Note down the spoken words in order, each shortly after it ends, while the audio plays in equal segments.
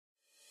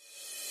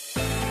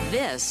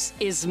This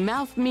is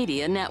Mouth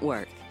Media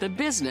Network, the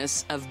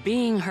business of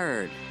being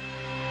heard.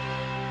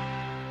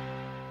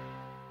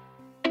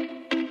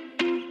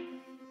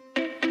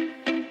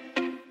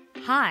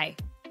 Hi,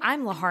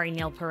 I'm Lahari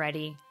Neal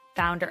Peretti,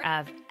 founder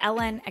of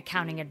LN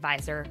Accounting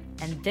Advisor,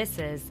 and this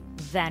is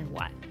Then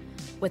What,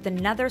 with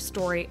another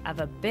story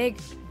of a big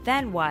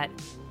then what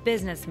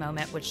business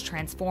moment which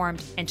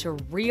transformed into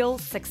real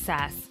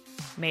success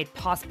made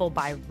possible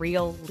by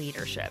real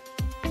leadership.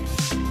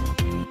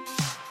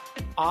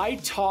 I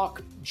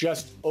talk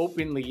just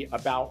openly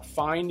about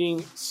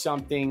finding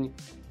something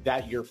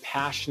that you're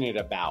passionate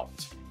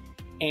about.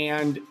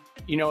 And,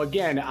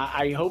 again,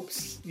 I hope,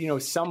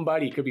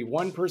 somebody, could be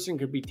one person,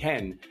 could be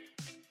 10,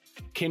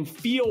 can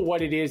feel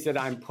what it is that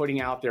I'm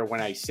putting out there when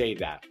I say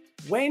that.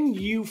 When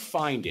you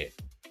find it,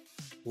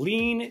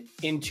 lean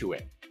into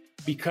it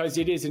because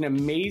it is an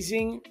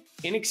amazing,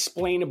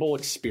 inexplainable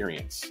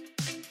experience.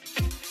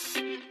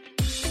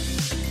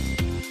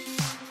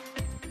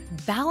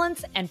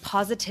 Balance and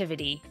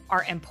positivity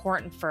are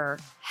important for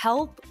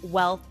health,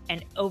 wealth,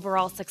 and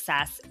overall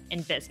success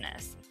in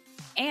business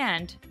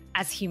and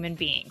as human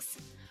beings.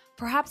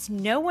 Perhaps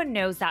no one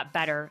knows that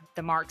better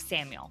than Mark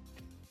Samuel,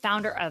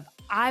 founder of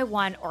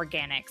I1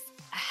 Organics,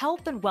 a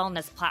health and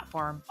wellness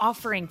platform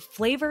offering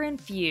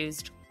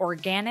flavor-infused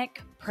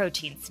organic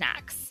protein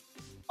snacks.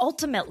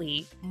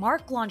 Ultimately,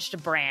 Mark launched a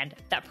brand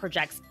that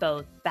projects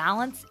both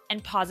balance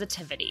and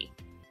positivity,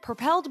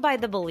 propelled by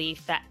the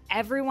belief that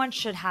everyone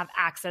should have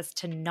access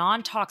to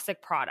non-toxic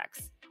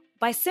products.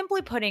 By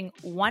simply putting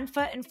one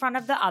foot in front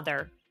of the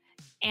other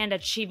and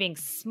achieving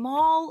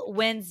small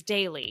wins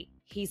daily,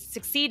 he's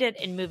succeeded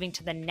in moving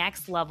to the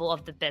next level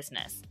of the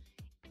business.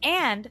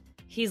 And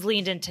he's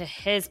leaned into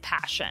his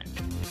passion.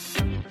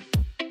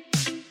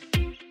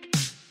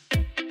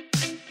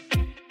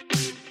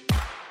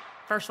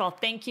 First of all,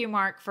 thank you,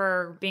 Mark,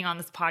 for being on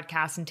this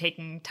podcast and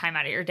taking time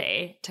out of your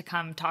day to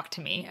come talk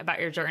to me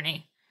about your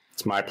journey.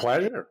 It's my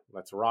pleasure.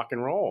 Let's rock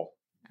and roll.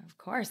 Of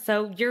course.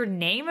 So your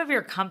name of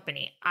your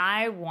company,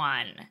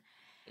 I1,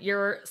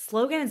 your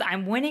slogan is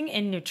I'm winning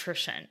in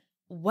nutrition.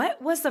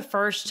 What was the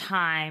first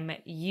time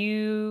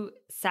you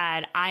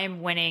said I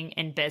am winning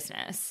in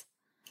business?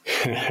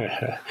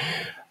 I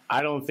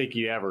don't think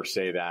you ever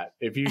say that.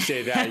 If you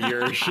say that,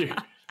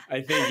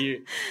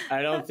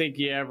 I don't think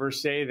you ever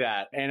say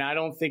that. And I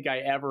don't think I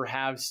ever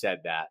have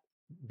said that.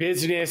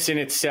 Business in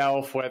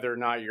itself, whether or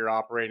not you're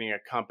operating a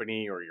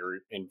company or you're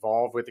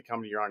involved with a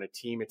company, you're on a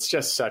team, it's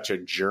just such a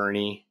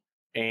journey.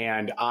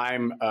 And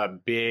I'm a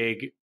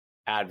big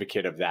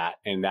advocate of that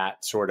and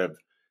that sort of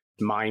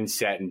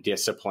mindset and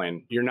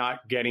discipline. You're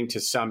not getting to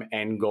some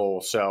end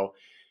goal. So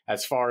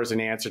as far as an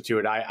answer to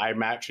it,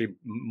 I'm actually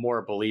more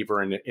a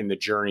believer in the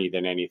journey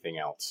than anything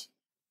else.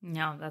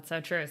 No, that's so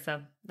true.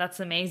 So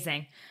that's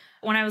amazing.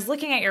 When I was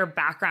looking at your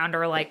background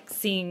or like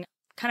seeing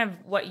kind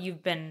of what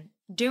you've been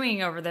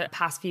doing over the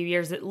past few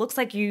years, it looks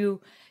like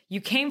you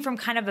came from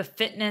kind of a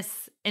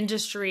fitness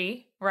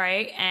industry,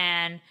 right?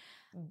 And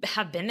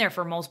have been there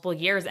for multiple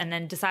years and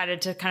then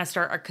decided to kind of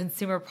start a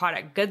consumer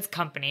product goods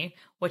company,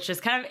 which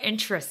is kind of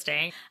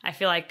interesting. I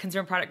feel like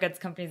consumer product goods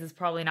companies is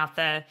probably not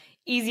the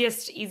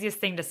easiest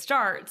thing to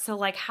start. So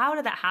like, how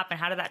did that happen?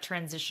 How did that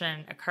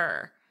transition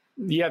occur?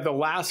 Yeah, the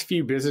last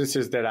few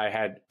businesses that I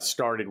had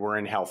started were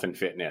in health and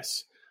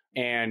fitness.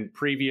 And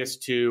previous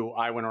to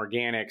I1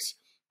 Organics,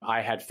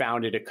 I had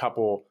founded a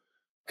couple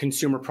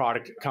consumer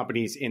product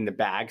companies in the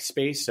bag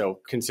space.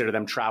 So consider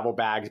them travel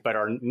bags, but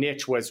our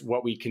niche was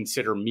what we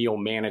consider meal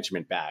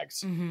management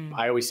bags. Mm-hmm.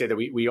 I always say that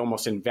we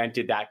almost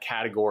invented that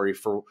category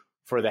for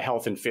the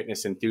health and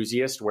fitness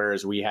enthusiast,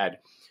 whereas we had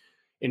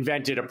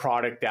invented a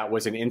product that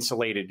was an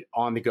insulated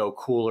on-the-go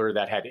cooler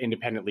that had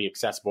independently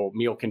accessible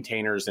meal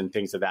containers and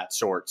things of that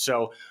sort.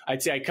 So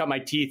I'd say I cut my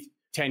teeth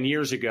 10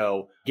 years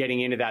ago getting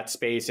into that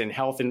space, and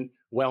health and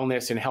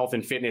wellness and health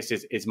and fitness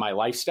is my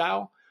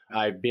lifestyle.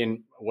 I've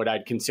been what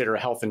I'd consider a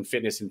health and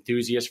fitness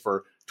enthusiast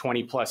for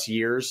 20 plus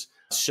years.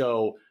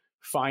 So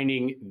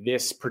finding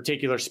this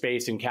particular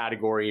space and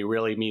category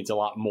really means a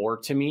lot more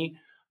to me.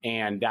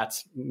 And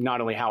that's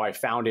not only how I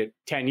found it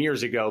 10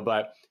 years ago,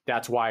 but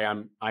that's why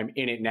I'm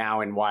in it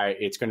now and why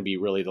it's going to be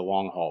really the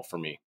long haul for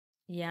me.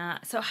 Yeah.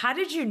 So how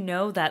did you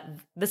know that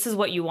this is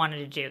what you wanted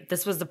to do?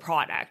 This was the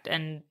product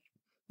and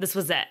this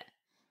was it?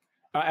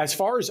 As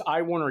far as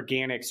I1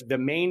 Organics, the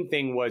main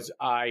thing was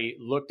I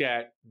looked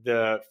at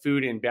the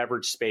food and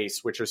beverage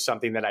space, which was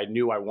something that I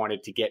knew I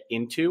wanted to get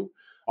into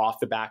off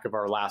the back of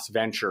our last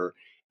venture.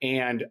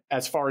 And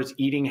as far as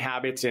eating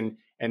habits and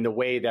the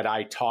way that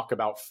I talk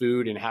about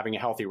food and having a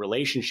healthy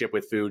relationship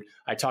with food,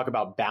 I talk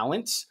about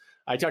balance.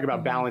 I talk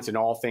about balance in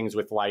all things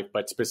with life,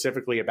 but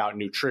specifically about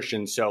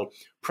nutrition. So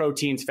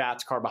proteins,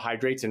 fats,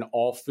 carbohydrates, and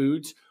all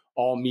foods,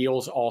 all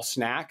meals, all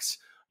snacks.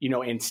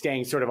 And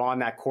staying sort of on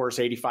that course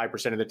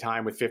 85% of the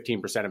time with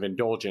 15% of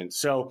indulgence.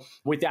 So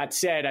with that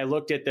said, I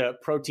looked at the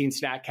protein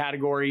snack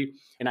category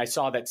and I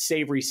saw that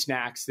savory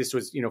snacks, this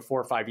was, 4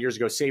 or 5 years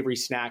ago, savory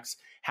snacks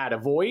had a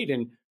void.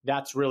 And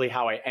that's really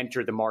how I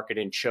entered the market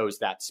and chose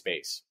that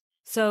space.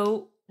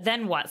 So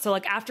Then what? So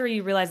like after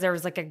you realized there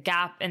was like a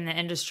gap in the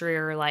industry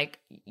or like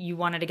you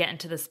wanted to get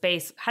into the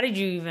space, how did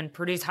you even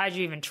produce? How did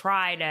you even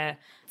try to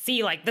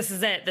see like, this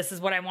is it, this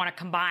is what I want to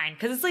combine?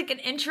 Because it's like an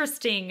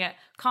interesting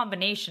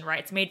combination, right?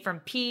 It's made from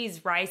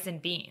peas, rice,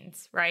 and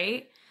beans,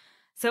 right?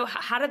 So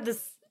how did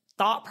this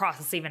thought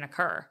process even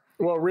occur?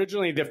 Well,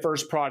 originally the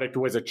first product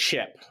was a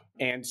chip.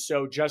 And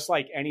so just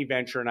like any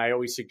venture, and I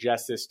always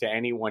suggest this to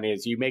anyone,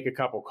 is you make a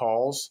couple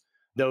calls,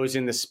 those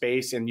in the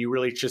space, and you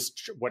really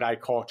just what I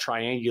call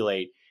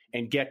triangulate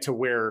and get to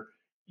where,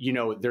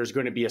 there's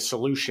going to be a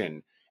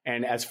solution.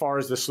 And as far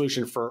as the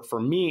solution for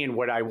me and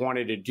what I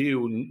wanted to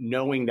do,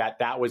 knowing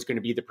that was going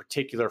to be the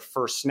particular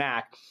first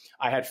snack,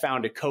 I had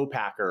found a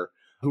co-packer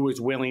who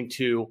was willing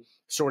to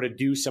sort of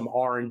do some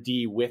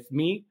R&D with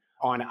me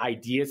on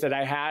ideas that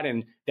I had.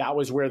 And that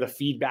was where the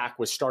feedback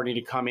was starting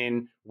to come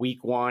in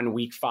week 1,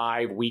 week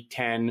 5, week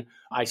 10.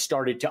 I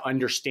started to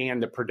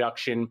understand the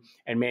production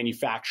and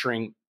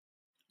manufacturing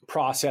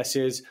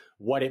processes,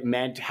 what it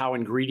meant, how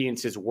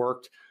ingredients is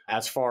worked,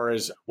 as far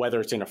as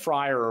whether it's in a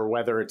fryer or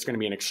whether it's going to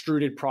be an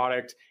extruded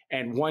product.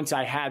 And once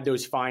I had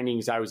those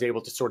findings, I was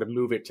able to sort of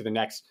move it to the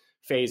next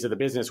phase of the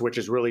business, which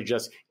is really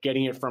just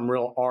getting it from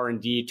real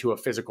R&D to a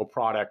physical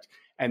product,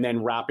 and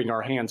then wrapping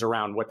our hands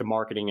around what the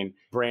marketing and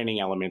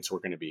branding elements were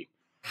going to be.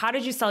 How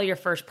did you sell your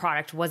first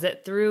product? Was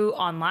it through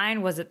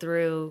online? Was it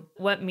through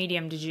what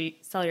medium did you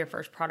sell your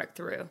first product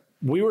through?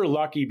 We were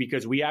lucky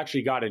because we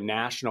actually got a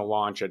national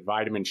launch at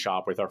Vitamin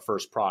Shoppe with our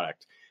first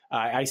product.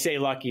 I say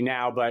lucky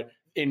now, but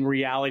in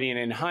reality and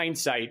in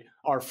hindsight,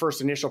 our first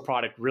initial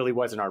product really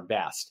wasn't our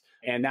best.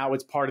 And that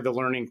was part of the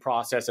learning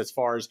process as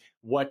far as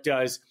what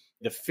does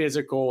the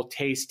physical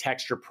taste,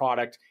 texture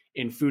product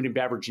in food and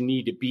beverage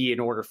need to be in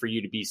order for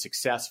you to be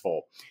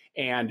successful.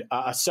 And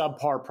a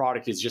subpar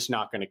product is just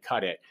not going to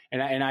cut it.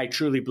 And I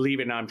truly believe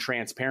it, and I'm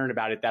transparent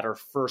about it, that our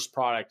first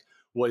product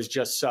was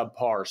just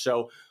subpar.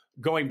 So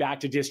going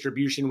back to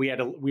distribution,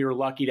 we were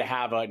lucky to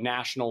have a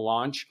national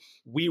launch.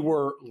 We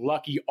were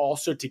lucky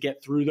also to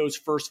get through those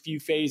first few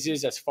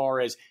phases as far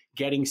as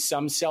getting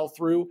some sell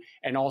through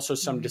and also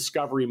some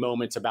discovery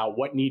moments about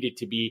what needed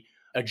to be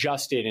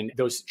adjusted and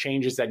those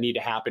changes that need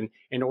to happen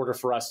in order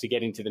for us to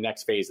get into the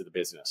next phase of the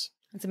business.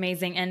 That's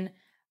amazing. And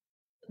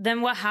then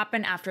what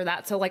happened after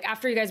that? So like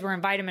after you guys were in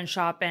Vitamin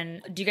Shoppe,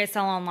 and do you guys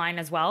sell online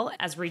as well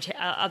as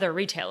other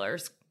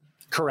retailers?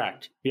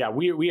 Correct. Yeah,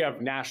 we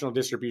have national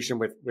distribution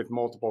with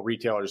multiple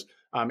retailers,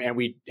 and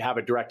we have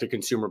a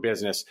direct-to-consumer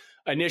business.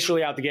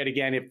 Initially out the gate,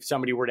 again, if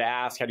somebody were to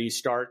ask, how do you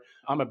start?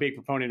 I'm a big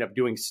proponent of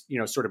doing,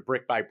 sort of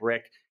brick by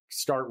brick,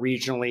 start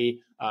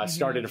regionally,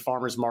 start at a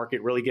farmer's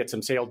market, really get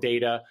some sale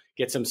data,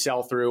 get some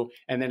sell-through.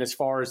 And then as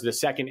far as the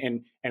second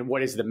and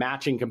what is the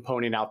matching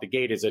component out the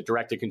gate is a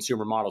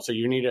direct-to-consumer model. So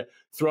you need to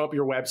throw up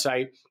your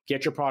website,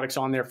 get your products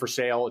on there for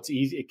sale. It's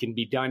easy. It can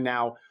be done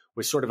now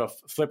with sort of a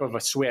flip of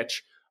a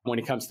switch when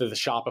it comes to the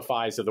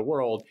Shopifys of the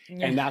world.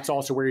 Yeah. And that's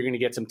also where you're going to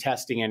get some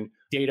testing and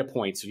data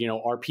points.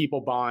 Are people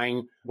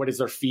buying? What is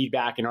their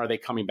feedback? And are they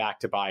coming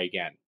back to buy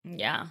again?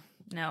 Yeah,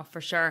 no, for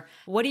sure.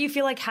 What do you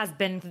feel like has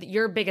been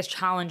your biggest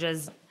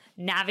challenges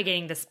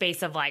navigating the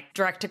space of like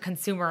direct to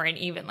consumer and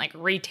even like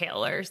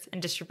retailers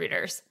and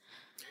distributors?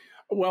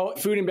 Well,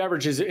 food and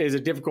beverage is a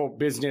difficult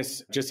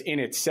business just in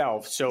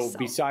itself. So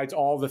besides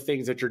all the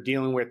things that you're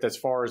dealing with as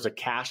far as a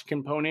cash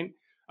component,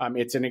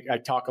 I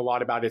talk a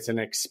lot about it's an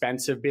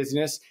expensive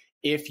business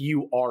if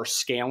you are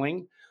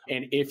scaling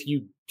and if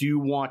you do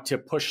want to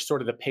push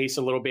sort of the pace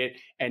a little bit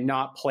and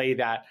not play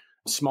that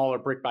smaller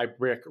brick by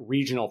brick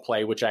regional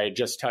play, which I had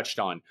just touched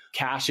on.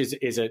 Cash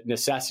is a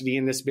necessity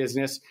in this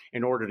business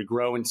in order to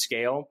grow and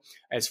scale.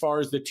 As far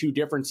as the two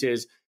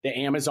differences, the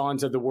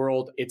Amazons of the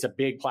world, it's a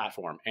big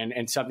platform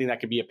and something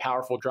that can be a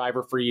powerful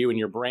driver for you and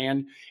your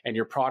brand and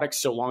your products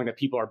so long that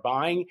people are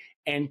buying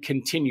and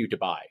continue to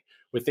buy.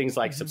 With things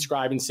like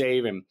subscribe and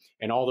save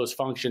and all those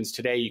functions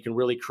today, you can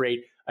really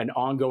create an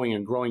ongoing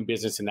and growing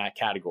business in that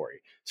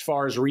category. As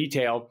far as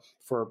retail,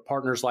 for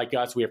partners like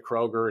us, we have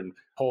Kroger and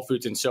Whole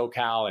Foods and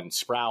SoCal and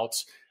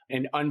Sprouts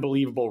and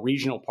unbelievable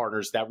regional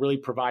partners that really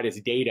provide us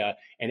data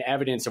and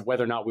evidence of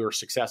whether or not we were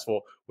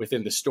successful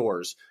within the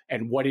stores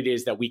and what it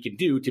is that we can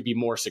do to be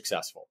more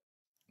successful.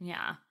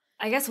 Yeah.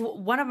 I guess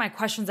one of my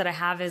questions that I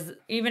have is,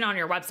 even on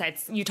your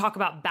websites, you talk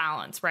about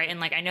balance, right? And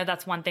like, I know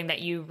that's one thing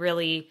that you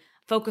really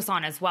focus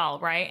on as well,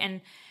 right?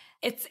 And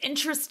it's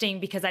interesting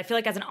because I feel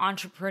like as an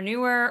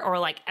entrepreneur or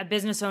like a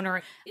business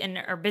owner in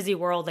our busy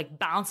world, like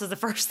balance is the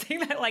first thing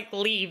that like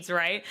leaves,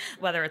 right?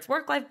 Whether it's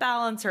work-life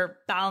balance or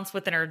balance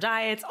within our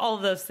diets, all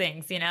of those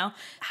things,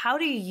 How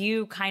do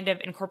you kind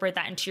of incorporate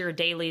that into your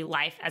daily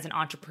life as an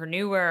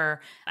entrepreneur,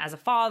 as a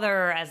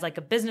father, as like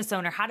a business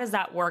owner? How does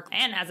that work?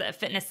 And as a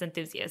fitness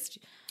enthusiast?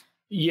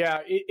 Yeah,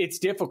 it's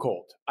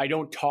difficult. I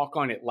don't talk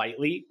on it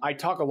lightly. I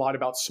talk a lot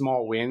about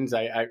small wins.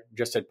 I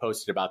just had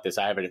posted about this.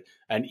 I have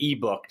an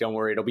ebook. Don't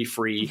worry, it'll be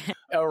free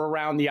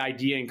around the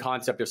idea and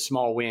concept of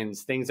small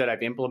wins, things that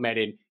I've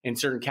implemented in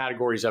certain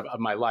categories of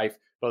my life,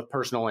 both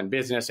personal and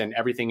business and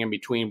everything in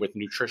between with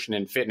nutrition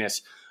and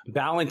fitness.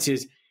 Balance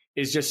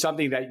is just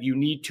something that you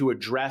need to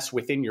address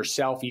within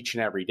yourself each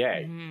and every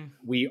day.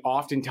 We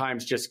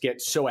oftentimes just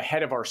get so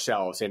ahead of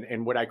ourselves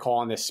and what I call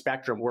on this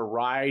spectrum, we're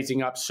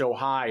rising up so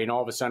high and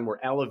all of a sudden we're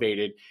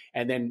elevated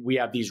and then we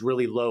have these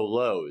really low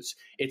lows.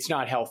 It's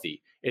not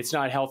healthy. It's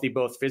not healthy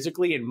both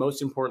physically and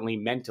most importantly,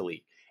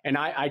 mentally. And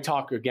I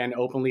talk again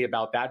openly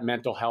about that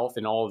mental health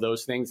and all of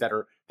those things that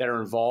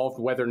are involved,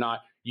 whether or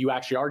not you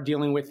actually are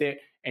dealing with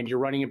it and you're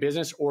running a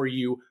business or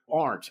you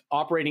aren't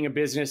operating a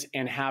business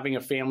and having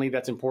a family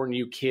that's important to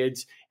you,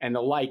 kids and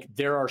the like.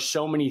 There are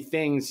so many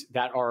things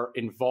that are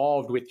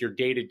involved with your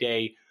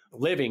day-to-day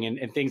living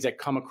and things that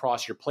come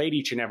across your plate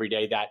each and every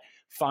day that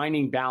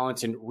finding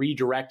balance and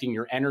redirecting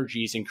your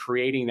energies and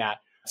creating that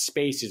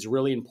space is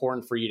really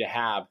important for you to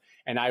have.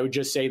 And I would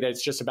just say that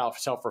it's just about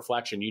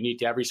self-reflection. You need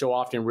to every so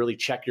often really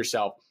check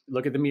yourself,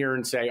 look at the mirror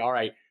and say, all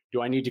right,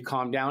 do I need to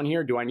calm down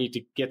here? Do I need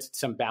to get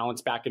some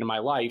balance back into my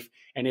life?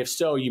 And if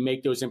so, you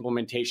make those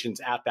implementations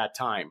at that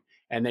time.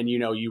 And then,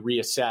 you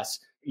reassess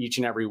each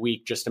and every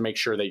week just to make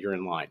sure that you're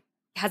in line.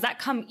 Has that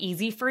come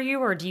easy for you?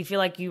 Or do you feel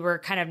like you were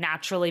kind of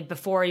naturally,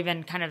 before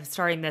even kind of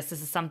starting this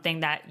is something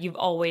that you've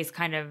always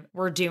kind of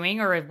were doing?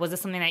 Or was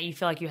this something that you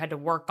feel like you had to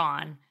work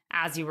on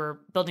as you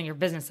were building your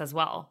business as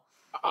well?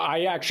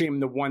 I actually am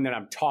the one that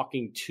I'm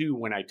talking to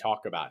when I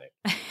talk about it.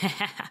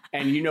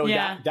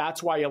 And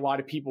that's why a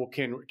lot of people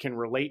can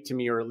relate to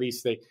me, or at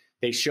least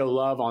they show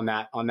love on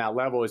that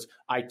level, is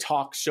I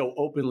talk so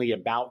openly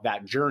about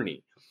that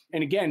journey.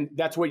 And again,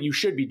 that's what you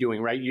should be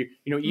doing, right?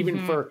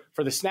 Even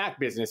for the snack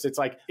business, it's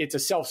like it's a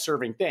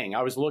self-serving thing.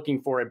 I was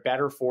looking for a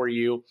better for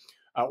you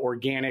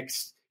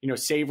organics,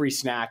 savory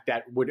snack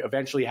that would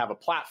eventually have a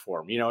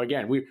platform.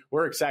 Again,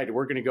 we're excited.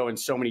 We're going to go in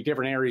so many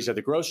different areas of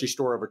the grocery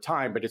store over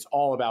time, but it's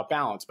all about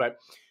balance. But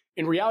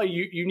in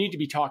reality, you need to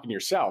be talking to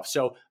yourself.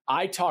 So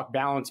I talk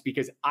balance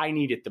because I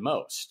need it the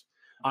most.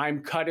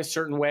 I'm cut a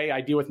certain way.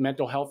 I deal with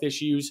mental health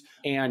issues.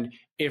 And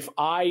if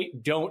I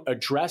don't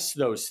address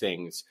those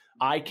things,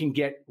 I can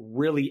get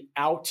really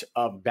out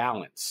of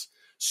balance.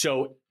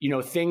 So,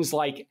 things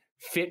like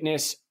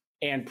fitness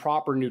and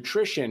proper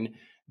nutrition,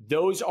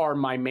 those are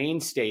my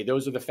mainstay.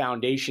 Those are the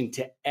foundation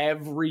to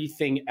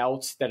everything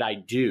else that I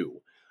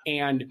do.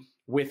 And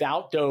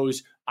without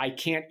those, I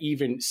can't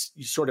even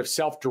sort of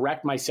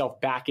self-direct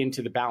myself back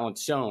into the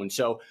balance zone.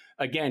 So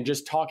again,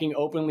 just talking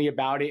openly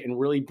about it and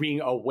really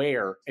being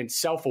aware and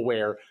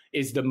self-aware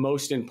is the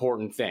most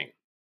important thing.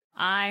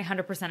 I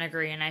 100%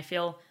 agree. And I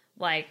feel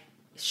like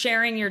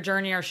sharing your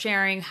journey or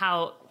sharing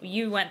how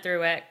you went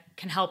through it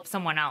can help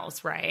someone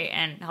else, right?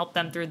 And help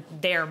them through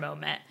their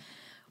moment.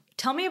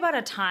 Tell me about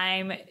a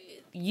time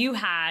you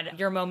had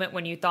your moment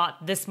when you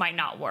thought this might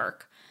not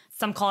work.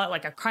 Some call it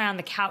like a cry on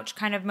the couch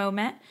kind of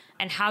moment,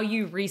 and how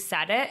you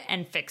reset it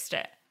and fixed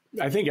it.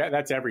 I think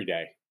that's every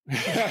day.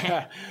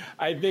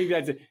 I think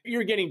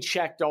you're getting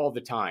checked all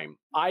the time.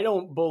 I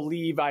don't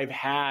believe I've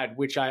had,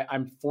 which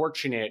I'm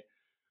fortunate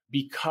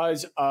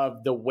because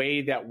of the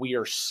way that we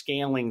are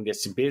scaling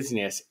this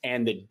business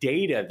and the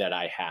data that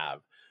I have.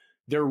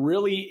 There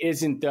really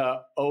isn't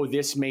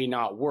this may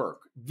not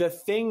work. The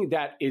thing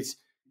that is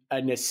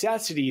a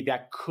necessity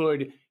that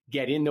could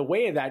get in the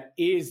way of that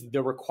is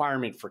the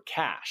requirement for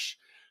cash.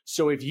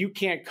 So if you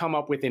can't come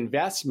up with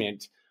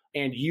investment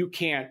and you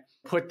can't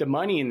put the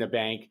money in the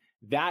bank,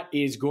 that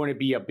is going to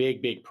be a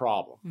big, big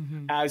problem.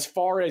 Mm-hmm. As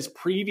far as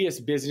previous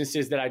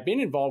businesses that I've been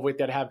involved with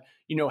that have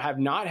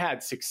not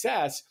had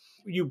success,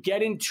 you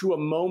get into a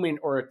moment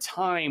or a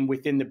time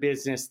within the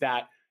business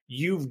that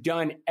you've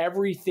done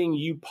everything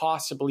you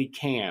possibly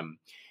can.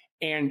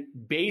 And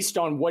based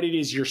on what it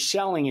is you're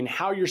selling and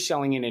how you're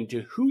selling it and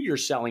to who you're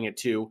selling it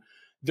to,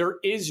 there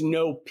is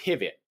no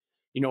pivot.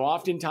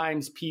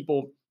 Oftentimes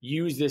people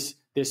use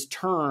this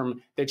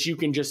term that you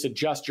can just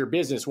adjust your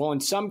business. Well, in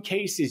some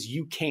cases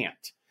you can't.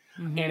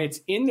 Mm-hmm. And it's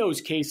in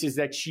those cases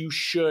that you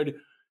should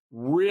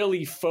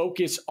really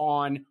focus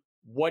on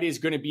what is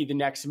going to be the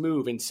next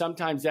move. And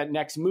sometimes that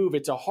next move,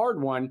 it's a hard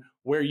one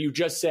where you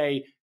just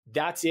say,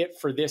 that's it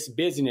for this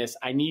business.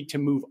 I need to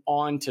move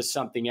on to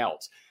something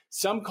else.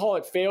 Some call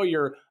it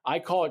failure. I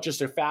call it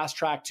just a fast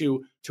track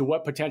to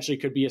what potentially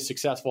could be a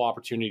successful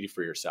opportunity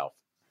for yourself.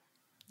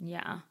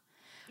 Yeah.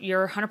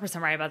 You're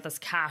 100% right about this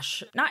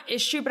cash, not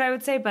issue, but I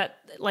would say, but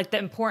like the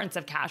importance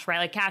of cash, right?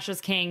 Like cash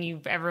is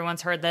king.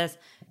 Everyone's heard this.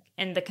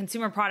 In the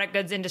consumer product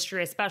goods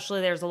industry,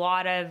 especially, there's a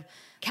lot of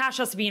cash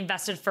has to be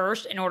invested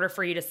first in order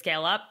for you to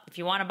scale up. If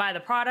you want to buy the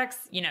products,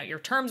 your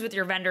terms with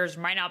your vendors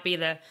might not be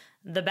the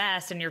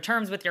best, and your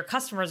terms with your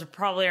customers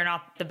probably are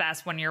not the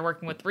best when you're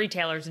working with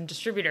retailers and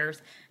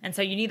distributors. And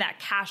so you need that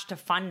cash to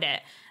fund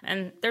it.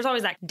 And there's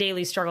always that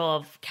daily struggle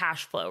of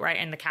cash flow, right?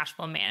 And the cash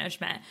flow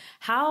management.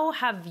 How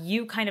have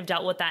you kind of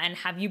dealt with that? And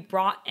have you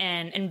brought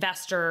in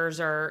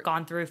investors or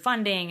gone through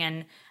funding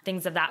and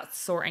things of that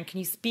sort? And can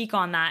you speak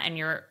on that and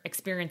your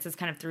experiences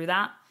kind of through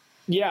that?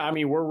 Yeah,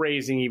 we're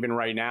raising, even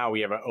right now,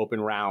 we have an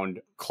open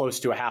round close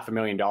to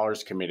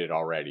 $500,000 committed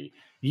already.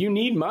 You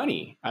need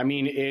money.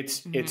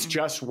 It's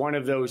just one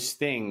of those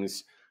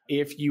things.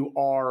 If you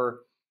are,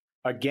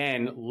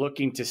 again,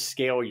 looking to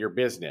scale your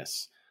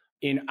business,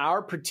 in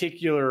our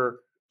particular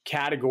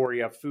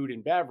category of food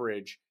and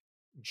beverage,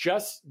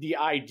 just the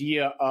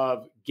idea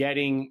of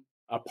getting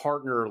a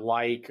partner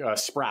like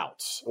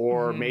Sprouts,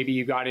 or maybe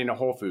you got into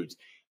Whole Foods,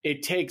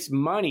 it takes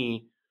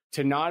money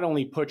to not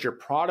only put your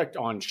product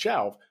on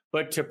shelf,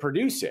 but to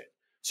produce it.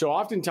 So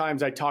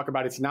oftentimes I talk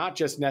about it's not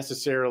just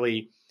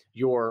necessarily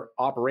your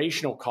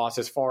operational costs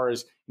as far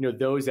as,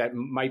 those that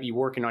might be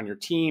working on your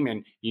team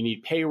and you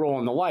need payroll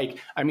and the like.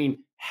 I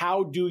mean,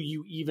 how do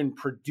you even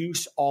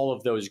produce all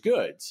of those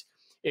goods?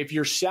 If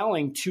you're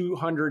selling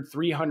 $200,000,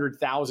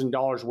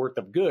 $300,000 worth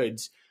of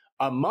goods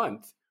a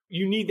month,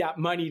 you need that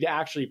money to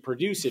actually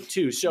produce it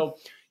too. So,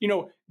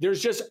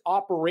 there's just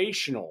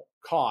operational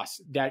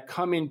costs that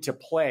come into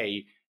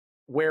play,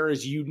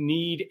 whereas you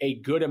need a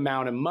good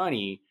amount of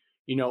money,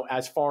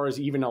 as far as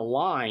even a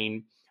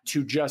line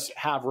to just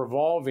have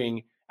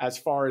revolving as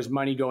far as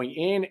money going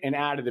in and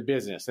out of the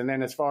business. And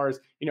then as far as,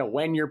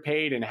 when you're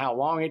paid and how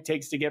long it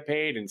takes to get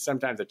paid, and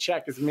sometimes a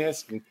check is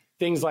missed and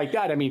things like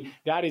that. I mean,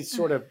 that is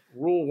sort of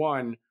rule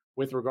one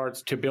with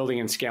regards to building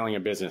and scaling a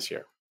business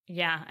here.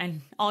 Yeah.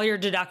 And all your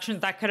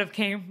deductions that could have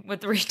came with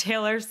the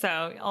retailers.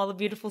 So all the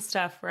beautiful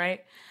stuff,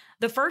 right?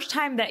 The first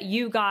time that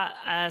you got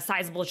a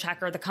sizable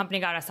check, or the company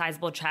got a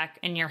sizable check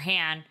in your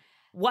hand,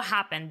 what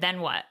happened?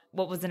 Then what?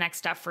 What was the next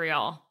step for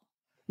y'all?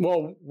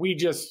 Well, we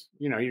just,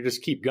 you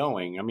just keep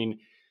going. I mean,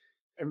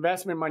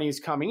 investment money is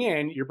coming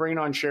in, you're bringing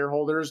on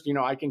shareholders.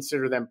 I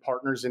consider them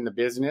partners in the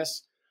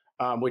business,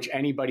 which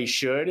anybody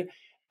should.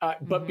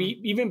 But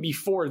even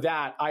before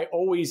that, I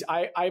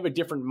have a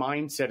different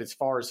mindset as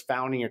far as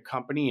founding a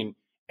company.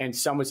 And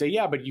some would say,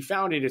 yeah, but you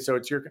founded it, so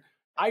it's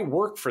I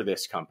work for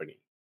this company.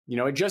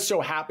 It just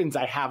so happens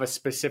I have a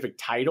specific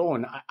title.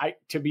 And I,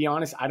 to be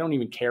honest, I don't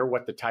even care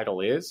what the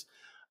title is.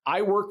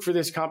 I work for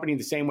this company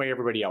the same way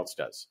everybody else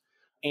does.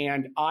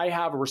 And I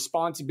have a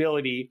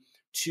responsibility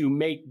to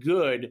make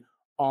good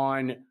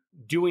on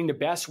doing the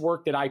best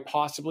work that I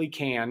possibly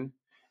can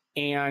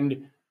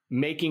and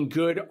making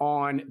good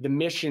on the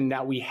mission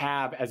that we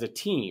have as a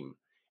team,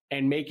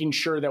 and making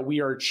sure that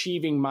we are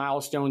achieving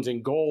milestones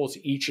and goals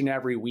each and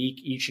every week,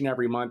 each and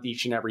every month,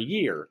 each and every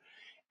year.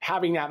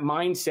 Having that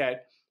mindset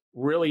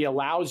really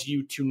allows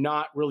you to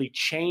not really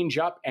change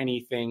up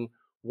anything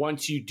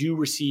once you do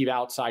receive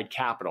outside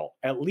capital,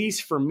 at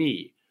least for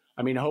me.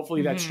 I mean,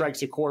 hopefully that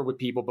strikes a chord with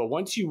people, but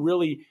once you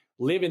really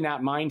live in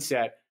that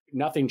mindset,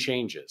 nothing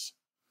changes.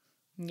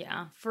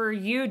 Yeah. For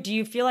you, do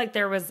you feel like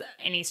there was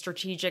any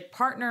strategic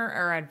partner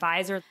or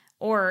advisor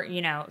or,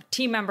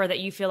 team member that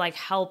you feel like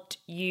helped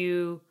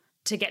you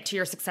to get to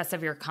your success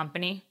of your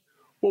company?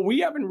 Well, we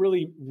haven't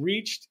really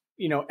reached,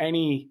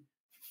 any,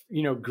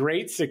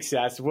 great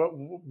success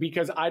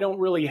because I don't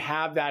really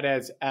have that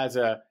as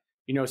a,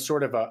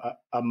 sort of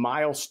a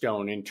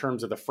milestone in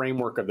terms of the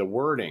framework of the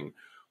wording.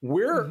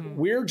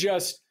 We're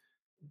just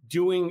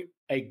doing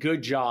a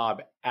good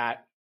job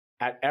at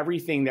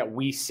everything that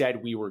we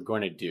said we were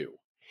going to do.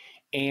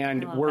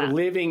 And we're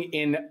living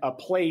in a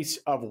place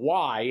of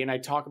why, and I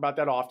talk about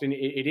that often.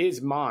 It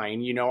is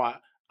mine,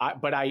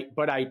 but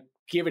I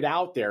give it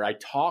out there. I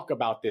talk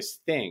about this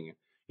thing,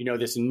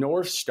 this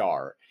North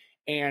Star.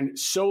 And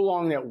so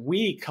long that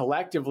we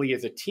collectively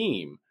as a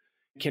team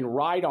can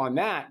ride on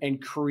that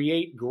and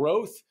create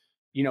growth,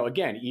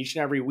 again, each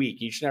and every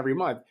week, each and every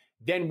month,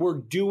 then we're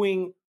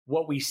doing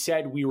what we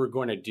said we were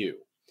going to do.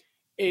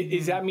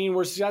 Does that mean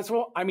we're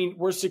successful? I mean,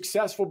 we're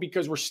successful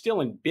because we're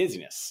still in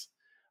business.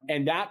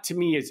 And that to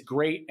me is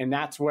great. And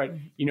that's what,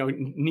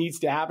 needs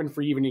to happen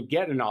for you even to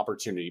get an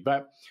opportunity.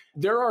 But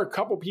there are a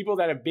couple people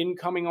that have been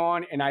coming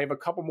on, and I have a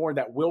couple more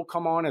that will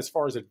come on as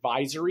far as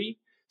advisory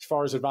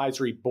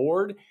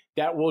board,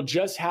 that will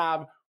just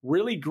have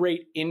really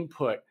great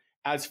input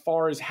as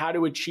far as how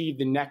to achieve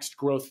the next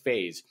growth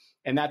phase.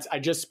 And I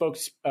just spoke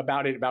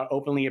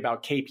openly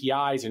about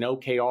KPIs and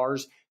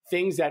OKRs,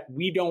 things that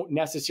we don't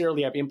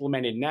necessarily have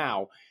implemented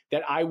now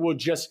that I will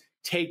just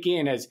take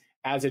in as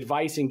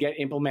advice and get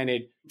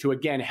implemented to,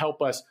 again,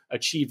 help us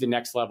achieve the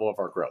next level of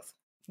our growth.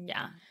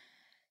 Yeah.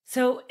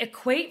 So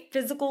equate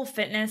physical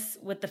fitness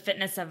with the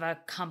fitness of a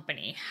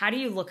company. How do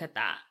you look at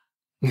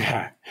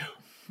that?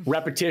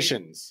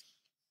 Repetitions.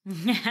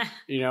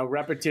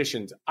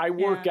 Repetitions. I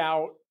work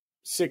out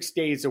 6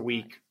 days a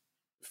week.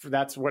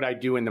 That's what I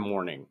do in the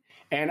morning.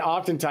 And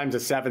oftentimes the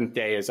seventh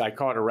day is, I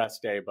call it a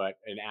rest day, but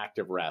an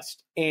active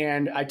rest.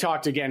 And I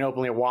talked again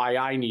openly why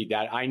I need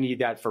that. I need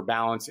that for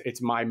balance.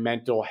 It's my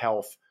mental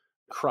health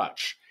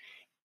crutch.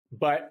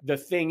 But the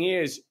thing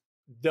is,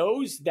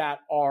 those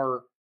that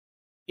are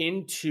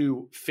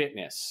into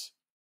fitness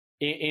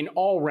in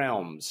all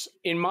realms,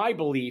 in my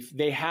belief,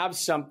 they have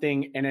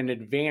something and an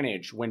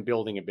advantage when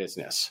building a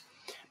business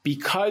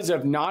because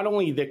of not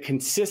only the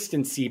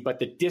consistency, but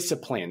the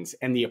disciplines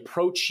and the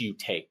approach you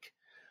take.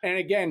 And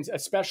again,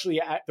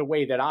 especially at the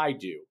way that I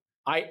do,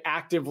 I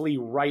actively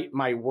write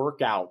my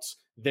workouts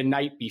the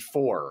night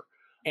before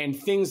and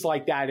things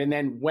like that. And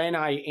then when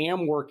I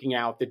am working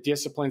out, the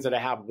disciplines that I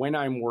have when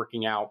I'm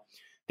working out,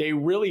 they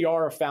really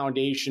are a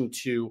foundation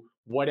to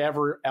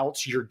whatever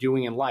else you're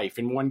doing in life.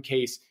 In one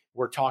case,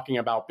 we're talking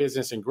about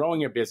business and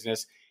growing a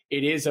business.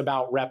 It is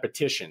about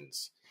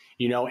repetitions.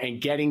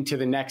 and getting to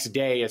the next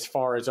day as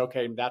far as,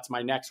 okay, that's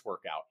my next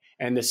workout.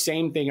 And the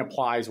same thing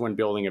applies when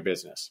building a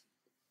business.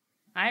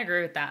 I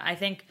agree with that. I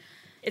think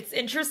it's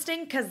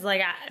interesting because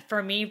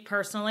for me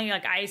personally,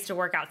 I used to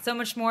work out so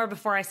much more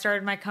before I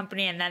started my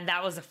company. And then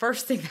that was the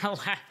first thing that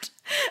left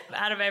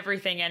out of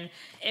everything. And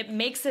it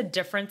makes a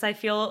difference, I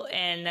feel,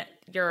 in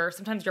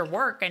sometimes your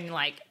work and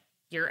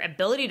your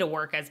ability to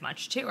work as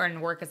much too,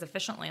 and work as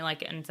efficiently.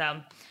 And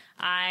so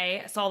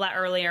I saw that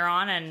earlier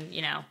on and,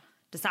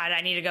 decided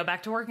I need to go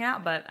back to working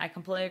out, but I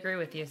completely agree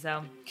with you.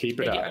 So keep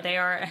it up. They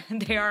are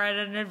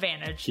at an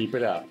advantage. Keep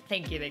it up.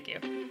 Thank you.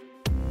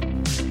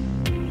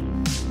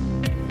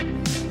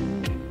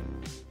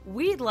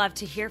 We'd love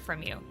to hear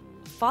from you.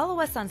 Follow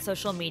us on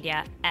social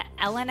media at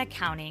LN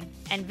Accounting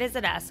and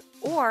visit us,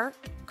 or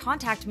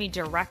contact me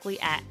directly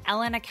at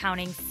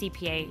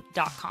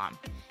lnaccountingcpa.com,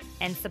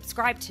 and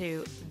subscribe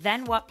to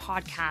Then What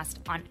Podcast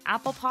on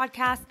Apple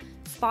Podcasts,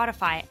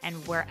 Spotify, and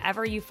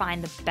wherever you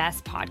find the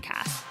best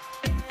podcasts.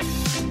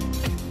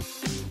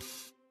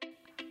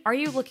 Are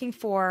you looking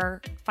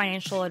for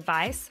financial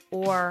advice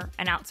or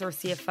an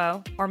outsourced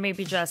CFO, or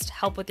maybe just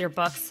help with your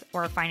books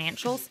or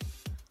financials?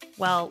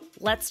 Well,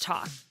 let's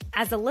talk.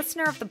 As a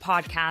listener of the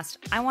podcast,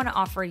 I want to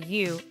offer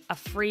you a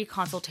free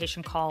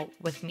consultation call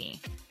with me.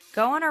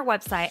 Go on our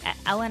website at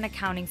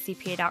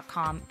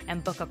lnaccountingcpa.com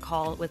and book a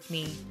call with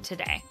me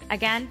today.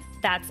 Again,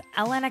 that's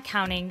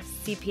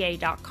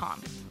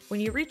lnaccountingcpa.com. When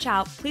you reach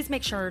out, please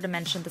make sure to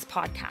mention this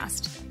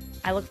podcast.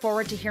 I look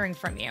forward to hearing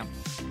from you.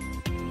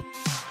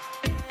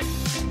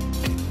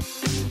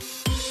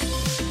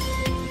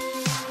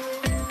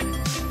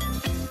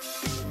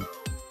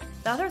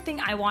 The other thing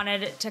I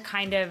wanted to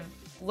kind of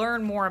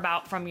learn more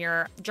about from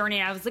your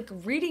journey, I was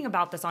reading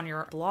about this on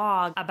your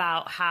blog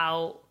about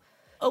how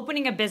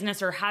opening a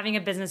business or having a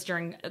business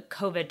during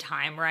COVID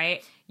time,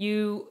 right?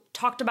 You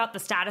talked about the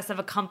status of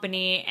a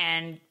company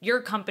and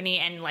your company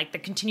and the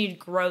continued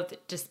growth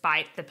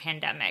despite the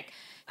pandemic.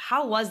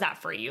 How was that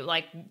for you?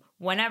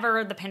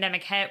 Whenever the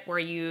pandemic hit, were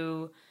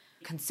you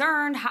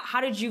concerned?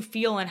 How did you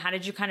feel, and how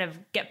did you kind of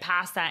get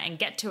past that and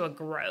get to a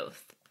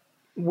growth?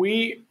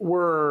 We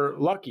were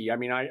lucky. I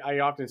mean, I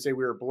often say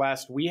we were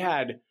blessed. We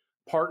had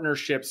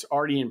partnerships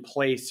already in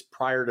place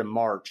prior to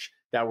March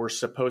that were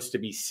supposed to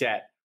be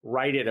set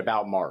right at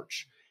about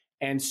March.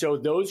 And so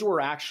those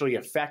were actually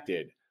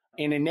affected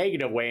in a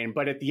negative way.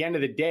 But at the end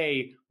of the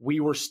day,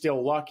 we were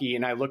still lucky.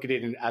 And I look at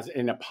it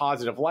in a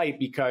positive light,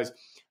 because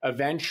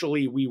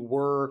eventually we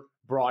were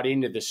brought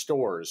into the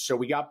stores. So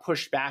we got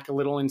pushed back a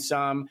little in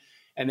some,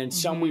 and then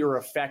some we were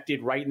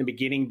affected right in the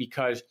beginning,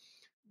 because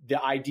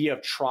the idea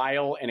of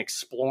trial and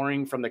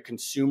exploring from the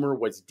consumer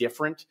was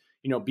different.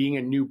 Being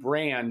a new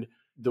brand,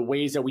 the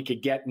ways that we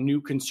could get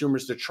new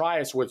consumers to try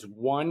us was,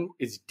 one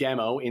is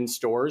demo in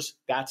stores,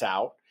 that's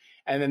out.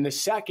 And then the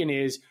second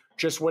is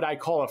just what I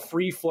call a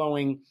free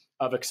flowing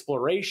of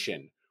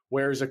exploration,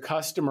 whereas a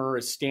customer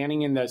is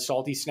standing in the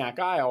salty snack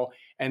aisle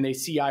and they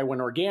see I1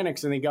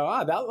 Organics and they go,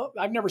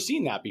 I've never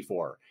seen that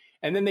before.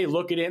 And then they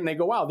look at it and they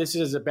go, wow, this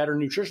is a better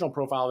nutritional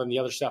profile than the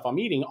other stuff I'm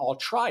eating. I'll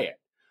try it.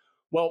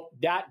 Well,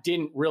 that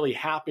didn't really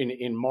happen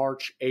in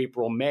March,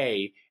 April,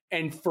 May,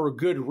 and for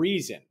good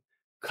reason.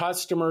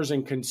 Customers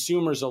and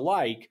consumers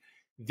alike,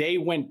 they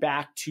went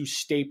back to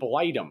staple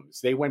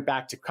items. They went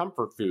back to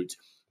comfort foods,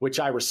 which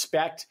I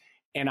respect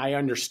and I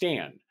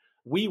understand.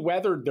 We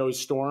weathered those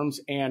storms,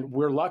 and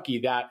we're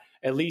lucky that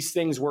at least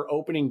things were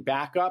opening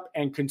back up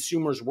and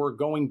consumers were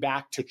going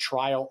back to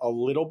trial a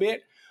little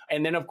bit.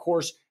 And then, of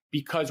course,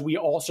 because we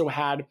also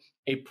had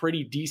a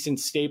pretty decent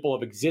staple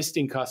of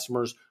existing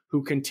customers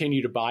who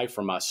continue to buy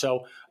from us.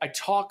 So I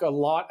talk a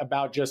lot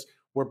about just,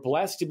 we're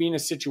blessed to be in a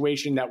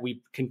situation that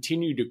we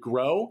continue to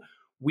grow.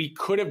 We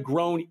could have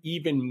grown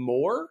even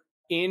more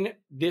in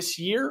this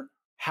year.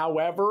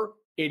 However,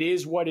 it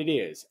is what it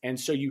is. And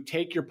so you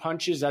take your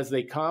punches as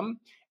they come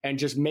and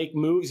just make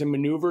moves and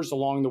maneuvers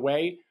along the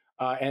way.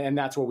 And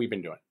that's what we've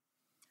been doing.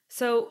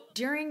 So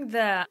during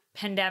the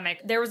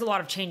pandemic, there was a lot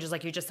of changes,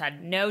 like you just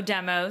said, no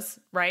demos,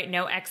 right?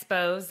 No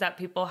expos that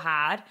people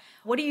had.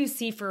 What do you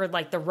see for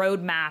the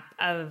roadmap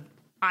of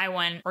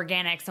I1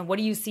 Organics, and what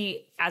do you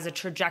see as a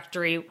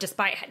trajectory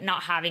despite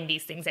not having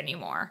these things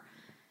anymore?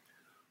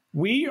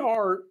 We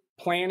are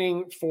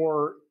planning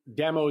for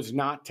demos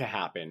not to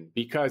happen,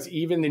 because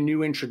even the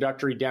new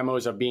introductory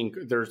demos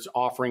there's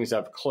offerings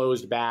of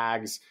closed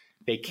bags,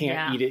 they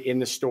can't eat it in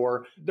the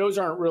store. Those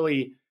aren't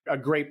really a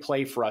great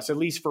play for us, at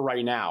least for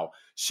right now.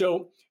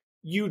 So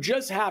you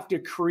just have to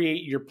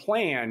create your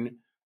plan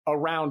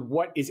around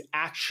what is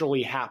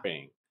actually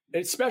happening,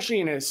 especially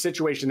in a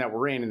situation that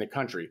we're in the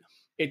country.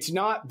 It's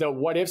not the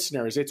what if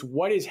scenarios, it's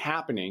what is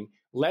happening.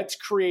 Let's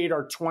create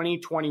our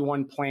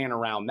 2021 plan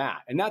around that.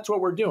 And that's what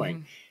we're doing.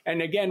 Mm-hmm.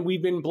 And again,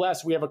 we've been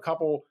blessed. We have a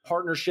couple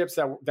partnerships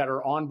that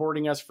are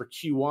onboarding us for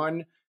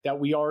Q1 that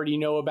we already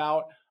know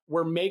about.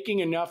 We're making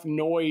enough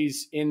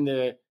noise in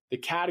the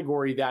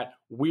category that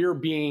we're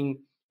being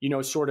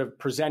sort of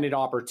presented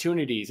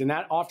opportunities. And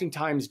that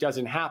oftentimes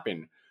doesn't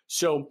happen.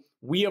 So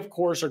we, of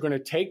course, are going to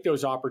take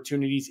those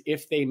opportunities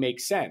if they make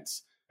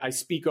sense. I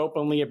speak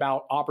openly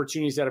about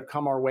opportunities that have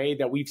come our way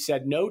that we've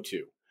said no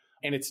to.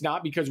 And it's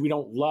not because we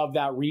don't love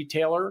that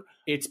retailer.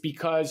 It's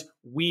because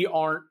we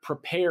aren't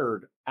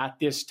prepared at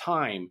this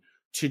time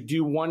to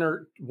do one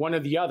or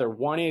the other.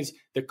 One is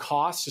the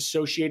costs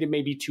associated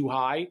may be too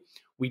high.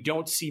 We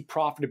don't see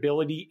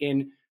profitability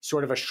in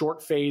sort of a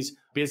short phase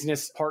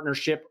business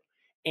partnership.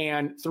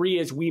 And three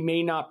is we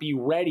may not be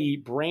ready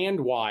brand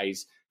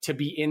wise to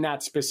be in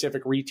that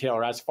specific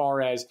retailer as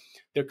far as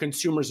the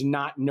consumers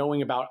not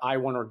knowing about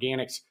I1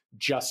 Organics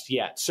just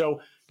yet.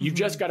 So you've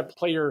just got to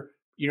play your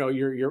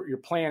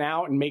plan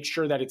out and make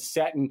sure that it's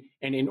set and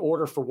in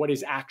order for what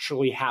is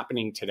actually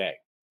happening today.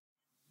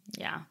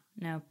 Yeah,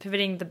 no,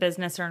 pivoting the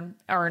business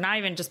or not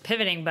even just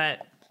pivoting,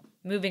 but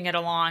moving it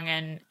along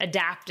and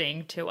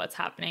adapting to what's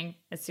happening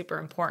is super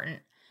important.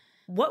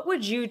 What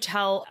would you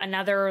tell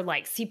another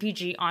like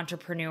CPG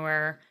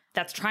entrepreneur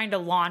that's trying to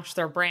launch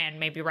their brand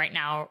maybe right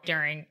now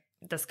during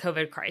this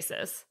COVID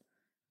crisis?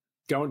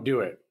 Don't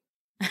do it.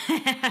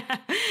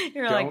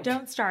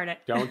 Don't start it.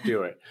 Don't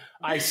do it.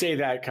 I say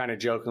that kind of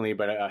jokingly,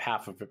 but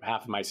half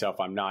of myself,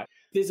 I'm not.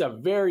 This is a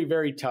very,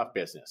 very tough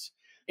business.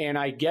 And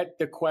I get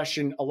the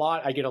question a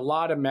lot. I get a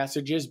lot of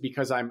messages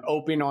because I'm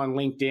open on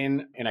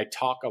LinkedIn and I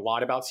talk a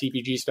lot about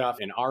CPG stuff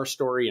and our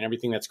story and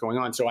everything that's going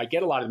on. So I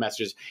get a lot of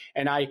messages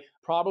and I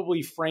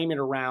probably frame it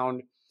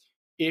around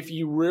if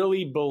you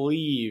really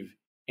believe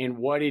in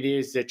what it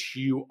is that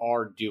you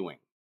are doing,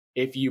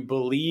 if you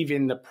believe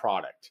in the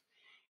product,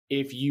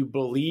 if you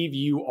believe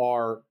you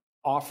are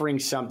offering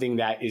something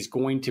that is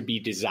going to be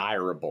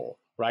desirable,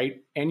 right?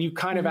 And you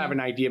kind of have an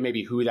idea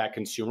maybe who that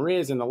consumer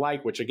is and the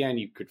like, which again,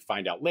 you could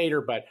find out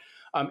later. But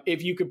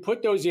if you could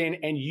put those in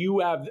and you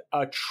have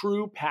a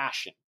true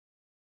passion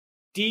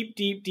deep,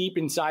 deep, deep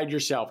inside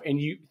yourself, and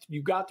you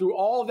got through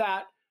all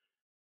that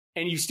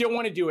and you still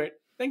want to do it,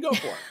 then go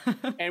for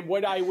it. And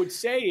what I would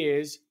say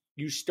is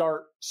you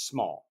start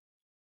small.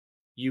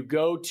 You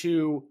go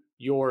to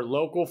your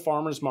local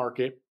farmer's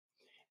market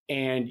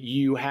and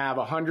you have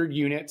 100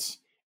 units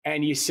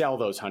and you sell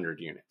those 100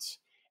 units.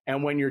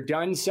 And when you're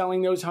done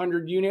selling those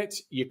 100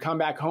 units, you come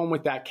back home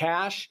with that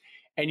cash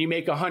and you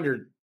make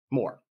 100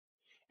 more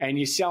and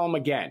you sell them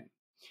again.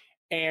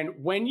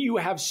 And when you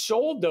have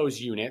sold those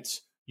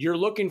units, you're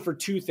looking for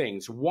two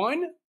things.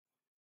 One,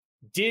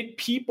 did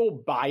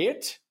people buy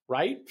it,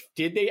 right?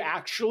 Did they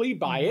actually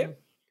buy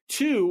it?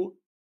 Two,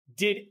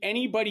 did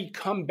anybody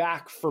come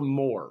back for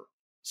more?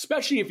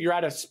 Especially if you're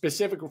at a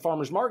specific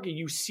farmer's market,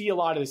 you see a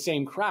lot of the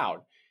same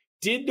crowd.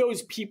 Did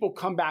those people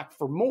come back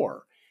for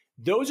more?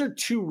 Those are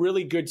two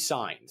really good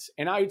signs.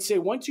 And I would say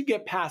once you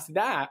get past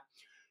that,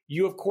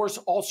 you of course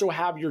also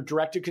have your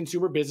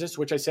direct-to-consumer business,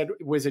 which I said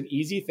was an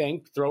easy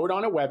thing. Throw it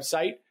on a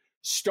website,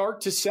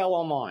 start to sell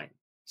online.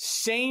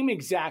 Same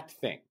exact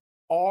thing.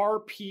 Are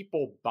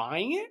people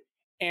buying it?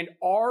 And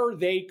are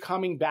they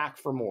coming back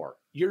for more?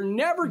 You're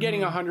never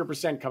getting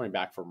 100% coming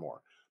back for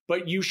more,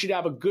 but you should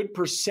have a good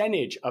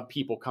percentage of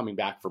people coming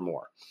back for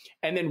more.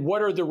 And then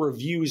what are the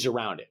reviews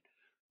around it?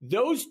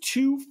 Those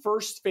two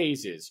first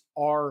phases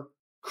are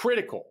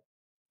critical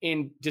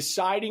in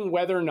deciding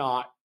whether or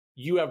not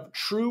you have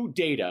true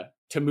data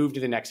to move to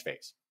the next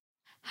phase.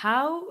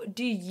 How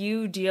do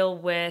you deal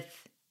with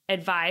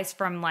advice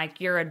from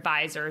like your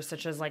advisors,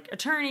 such as like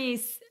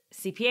attorneys,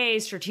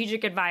 CPAs,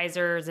 strategic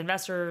advisors,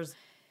 investors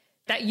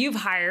that you've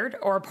hired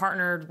or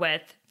partnered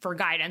with for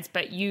guidance,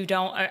 but you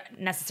don't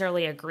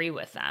necessarily agree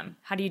with them?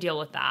 How do you deal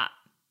with that?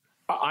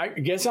 I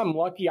guess I'm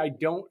lucky I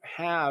don't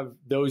have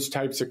those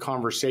types of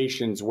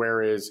conversations,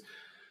 whereas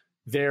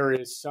there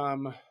is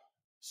some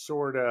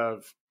sort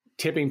of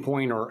tipping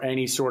point or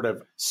any sort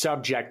of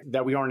subject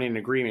that we aren't in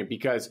agreement,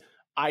 because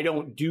I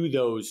don't do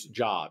those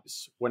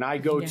jobs. When I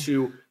go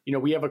to,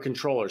 we have a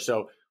controller.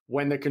 So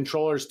when the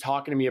controller is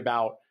talking to me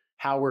about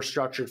how we're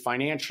structured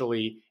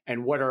financially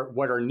and what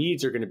our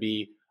needs are going to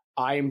be,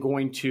 I am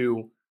going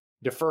to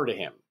defer to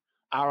him.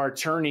 Our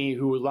attorney,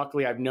 who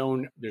luckily I've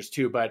known, there's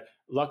two, but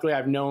luckily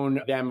I've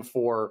known them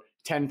for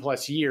 10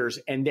 plus years,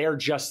 and they're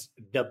just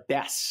the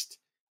best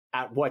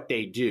at what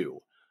they do.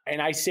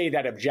 And I say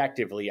that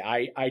objectively.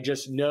 I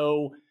just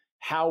know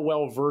how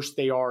well versed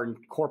they are in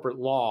corporate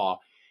law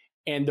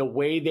and the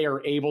way they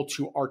are able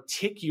to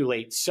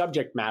articulate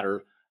subject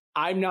matter.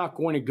 I'm not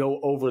going to go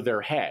over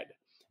their head.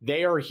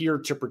 They are here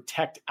to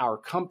protect our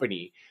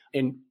company,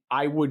 and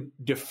I would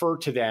defer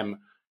to them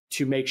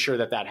to make sure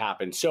that that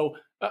happens. So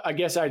I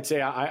guess I'd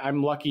say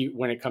I'm lucky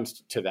when it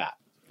comes to that.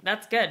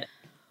 That's good.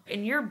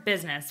 In your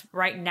business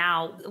right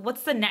now,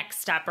 what's the next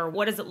step, or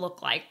what does it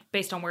look like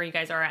based on where you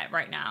guys are at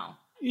right now?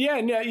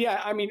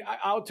 Yeah. I mean,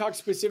 I'll talk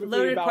specifically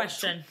Loaded about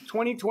question.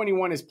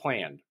 2021 is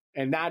planned,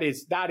 and that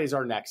is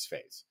our next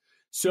phase.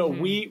 So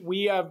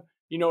we have,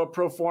 a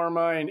pro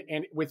forma,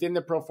 and within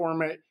the pro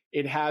forma,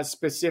 it has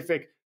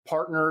specific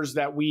partners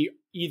that we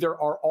either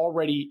are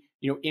already,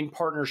 in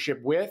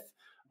partnership with,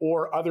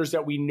 or others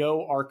that we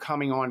know are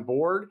coming on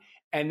board.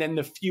 And then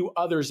the few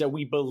others that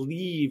we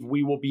believe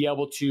we will be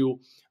able to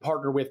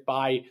partner with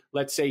by,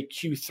 let's say,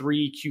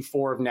 Q3,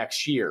 Q4 of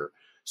next year.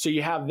 So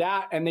you have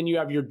that, and then you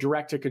have your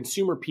direct to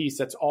consumer piece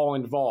that's all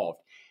involved.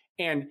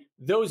 And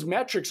those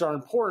metrics are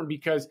important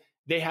because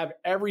they have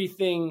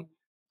everything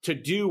to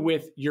do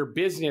with your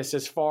business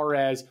as far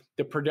as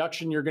the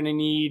production you're going to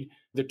need,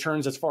 the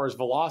turns as far as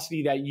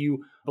velocity that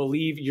you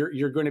believe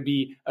you're going to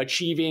be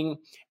achieving.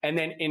 And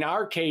then in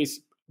our case,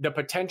 the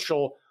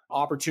potential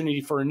opportunity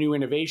for a new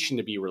innovation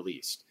to be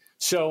released.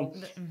 So,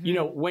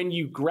 when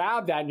you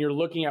grab that and you're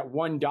looking at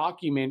one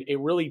document, it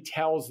really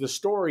tells the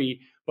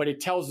story, but it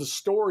tells the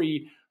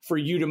story for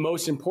you to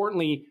most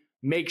importantly,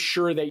 make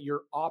sure that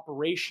you're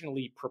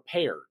operationally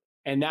prepared.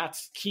 And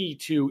that's key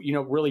to,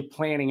 really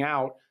planning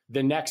out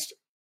the next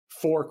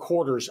 4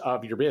 quarters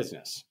of your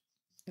business.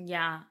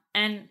 Yeah.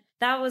 And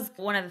that was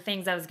one of the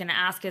things I was going to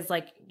ask is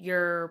like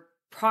your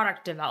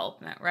product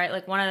development, right?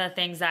 Like one of the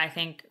things that I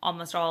think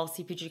almost all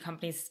CPG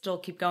companies still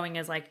keep going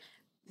is like,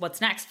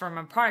 what's next from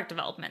a product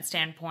development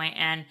standpoint?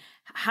 And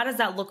how does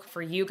that look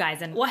for you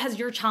guys? And what has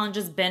your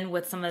challenges been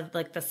with some of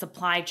like the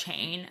supply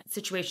chain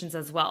situations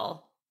as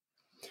well?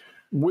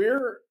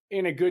 We're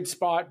in a good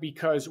spot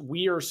because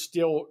we are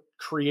still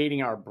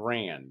creating our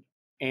brand.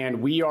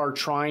 And we are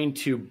trying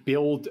to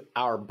build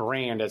our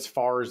brand as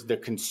far as the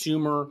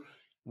consumer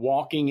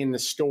walking in the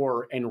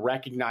store and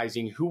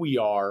recognizing who we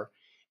are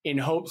in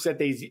hopes that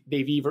they've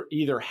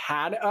either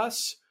had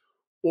us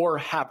or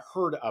have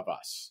heard of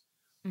us.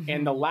 Mm-hmm.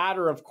 And the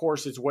latter, of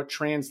course, is what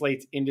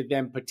translates into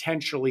them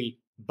potentially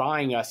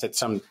buying us at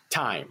some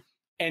time.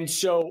 And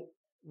so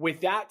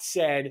with that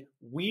said,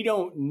 we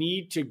don't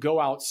need to go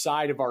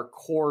outside of our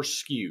core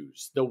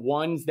SKUs, the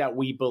ones that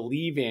we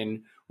believe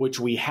in,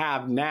 which we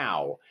have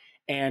now.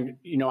 And,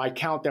 I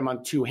count them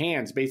on 2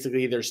 hands.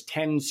 Basically, there's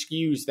 10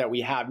 SKUs that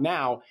we have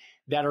now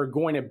that are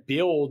going to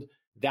build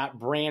that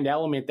brand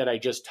element that I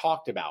just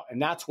talked about.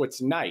 And that's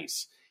what's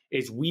nice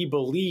is we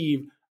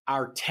believe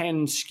our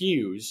 10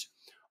 SKUs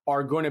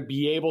are going to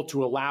be able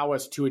to allow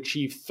us to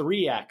achieve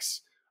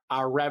 3x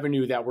our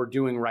revenue that we're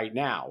doing right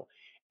now.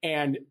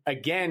 And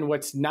again,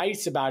 what's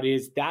nice about it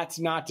is that's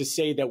not to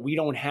say that we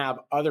don't have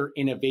other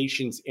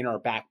innovations in our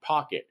back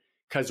pocket,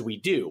 because we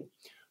do.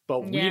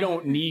 But we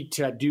don't need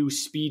to do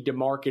speed to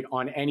market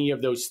on any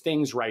of those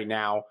things right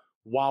now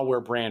while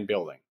we're brand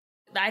building.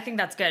 I think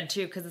that's good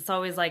too, because it's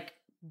always like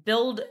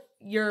build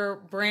your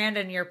brand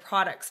and your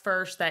products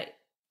first that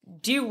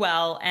do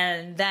well,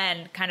 and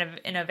then kind of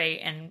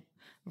innovate and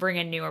bring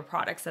in newer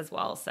products as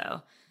well.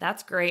 So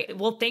that's great.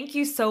 Well, thank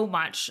you so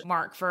much,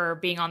 Mark, for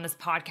being on this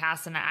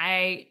podcast. And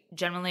I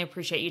genuinely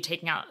appreciate you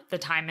taking out the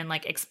time and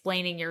like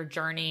explaining your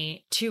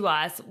journey to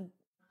us.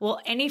 Well,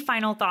 any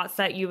final thoughts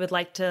that you would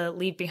like to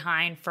leave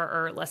behind for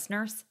our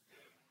listeners?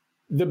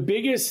 The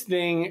biggest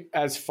thing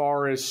as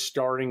far as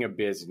starting a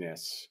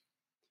business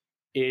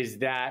is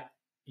that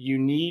you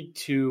need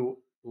to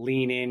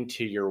lean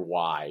into your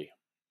why.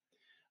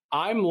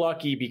 I'm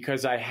lucky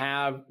because I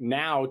have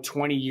now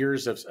 20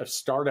 years of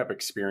startup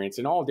experience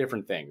in all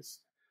different things.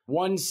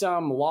 Won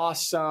some,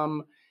 lost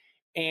some,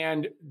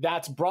 and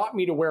that's brought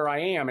me to where I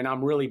am. And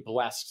I'm really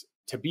blessed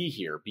to be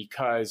here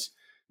because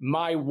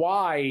my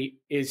why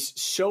is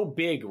so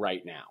big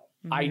right now.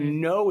 Mm-hmm. I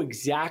know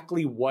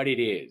exactly what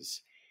it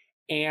is.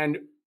 And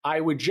I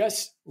would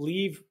just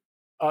leave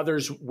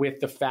others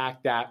with the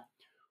fact that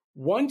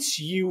once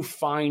you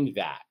find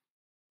that,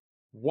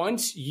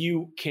 once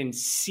you can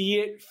see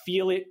it,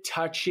 feel it,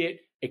 touch it,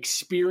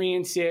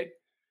 experience it,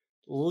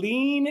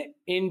 lean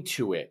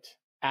into it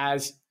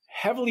as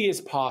heavily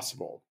as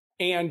possible.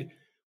 And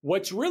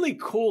what's really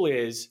cool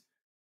is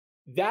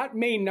that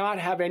may not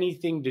have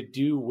anything to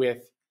do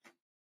with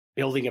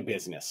building a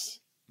business.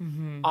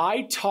 Mm-hmm.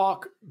 I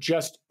talk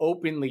just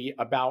openly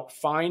about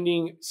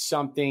finding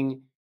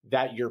something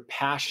that you're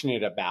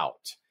passionate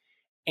about.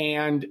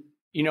 And,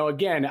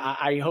 again,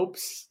 I hope,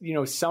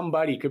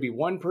 somebody, could be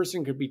one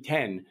person, could be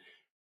 10,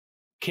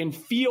 can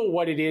feel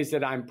what it is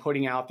that I'm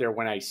putting out there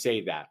when I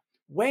say that.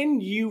 When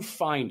you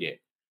find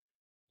it,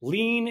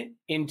 lean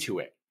into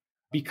it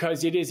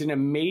because it is an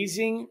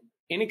amazing,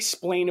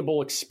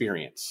 inexplainable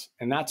experience.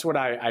 And that's what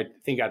I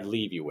think I'd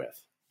leave you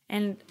with.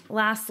 And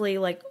lastly,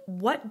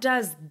 what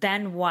does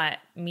then what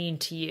mean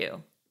to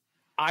you?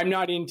 I'm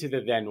not into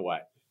the then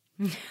what.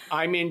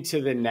 I'm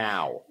into the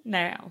now.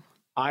 Now.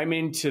 I'm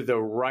into the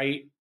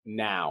right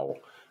now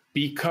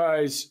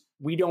because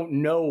we don't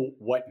know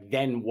what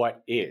then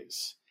what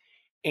is.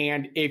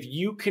 And if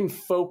you can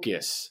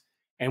focus,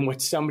 and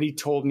what somebody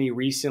told me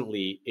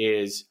recently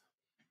is,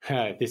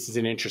 this is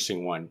an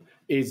interesting one,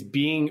 is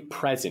being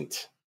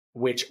present,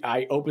 which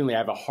I openly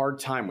have a hard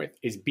time with,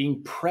 is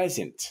being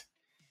present.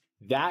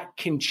 That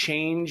can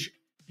change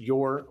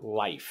your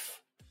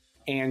life.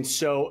 And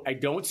so I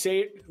don't say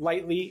it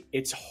lightly.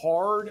 It's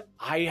hard.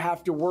 I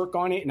have to work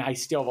on it, and I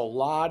still have a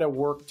lot of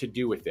work to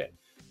do with it.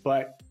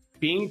 But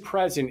being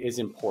present is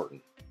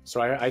important.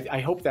 So I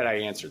hope that I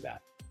answered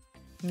that.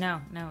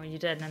 No, you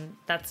did. And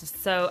that's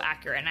so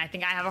accurate. And I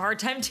think I have a hard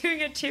time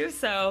doing it too.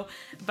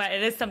 But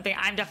it is something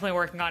I'm definitely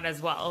working on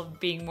as well,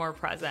 being more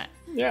present.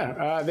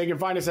 Yeah. They can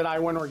find us at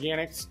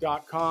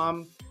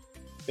iwinorganics.com.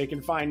 They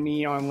can find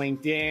me on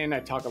LinkedIn. I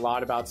talk a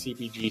lot about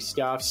CPG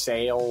stuff,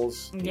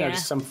 sales,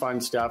 just some fun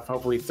stuff.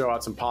 Hopefully throw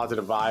out some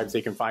positive vibes.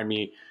 They can find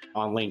me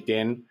on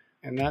LinkedIn.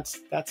 And that's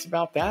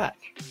about that.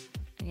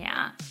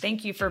 Yeah.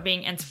 Thank you for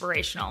being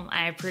inspirational.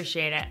 I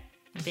appreciate it,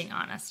 being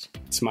honest.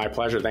 It's my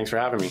pleasure. Thanks for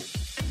having me.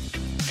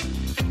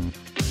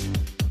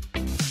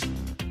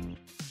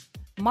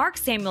 Mark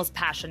Samuel's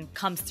passion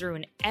comes through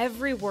in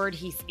every word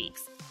he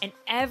speaks and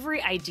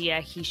every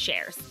idea he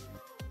shares.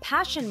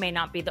 Passion may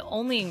not be the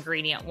only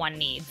ingredient one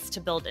needs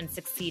to build and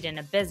succeed in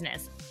a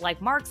business,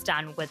 like Mark's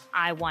done with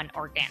I1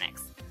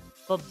 Organics.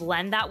 But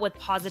blend that with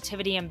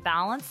positivity and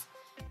balance,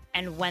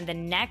 and when the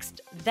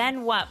next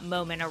then what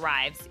moment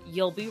arrives,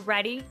 you'll be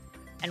ready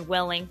and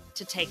willing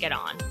to take it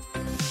on.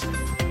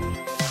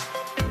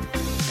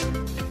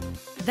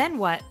 Then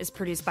What is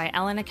produced by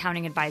Ellen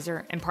Accounting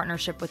Advisor in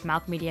partnership with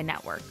Mouth Media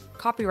Network.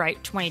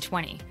 Copyright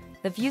 2020.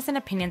 The views and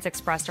opinions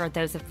expressed are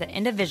those of the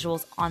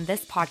individuals on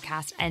this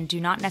podcast and do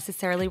not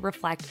necessarily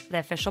reflect the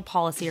official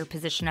policy or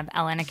position of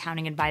Ellen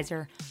Accounting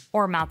Advisor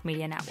or Mouth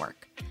Media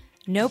Network.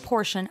 No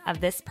portion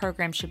of this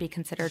program should be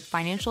considered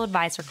financial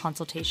advice or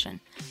consultation.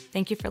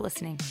 Thank you for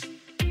listening.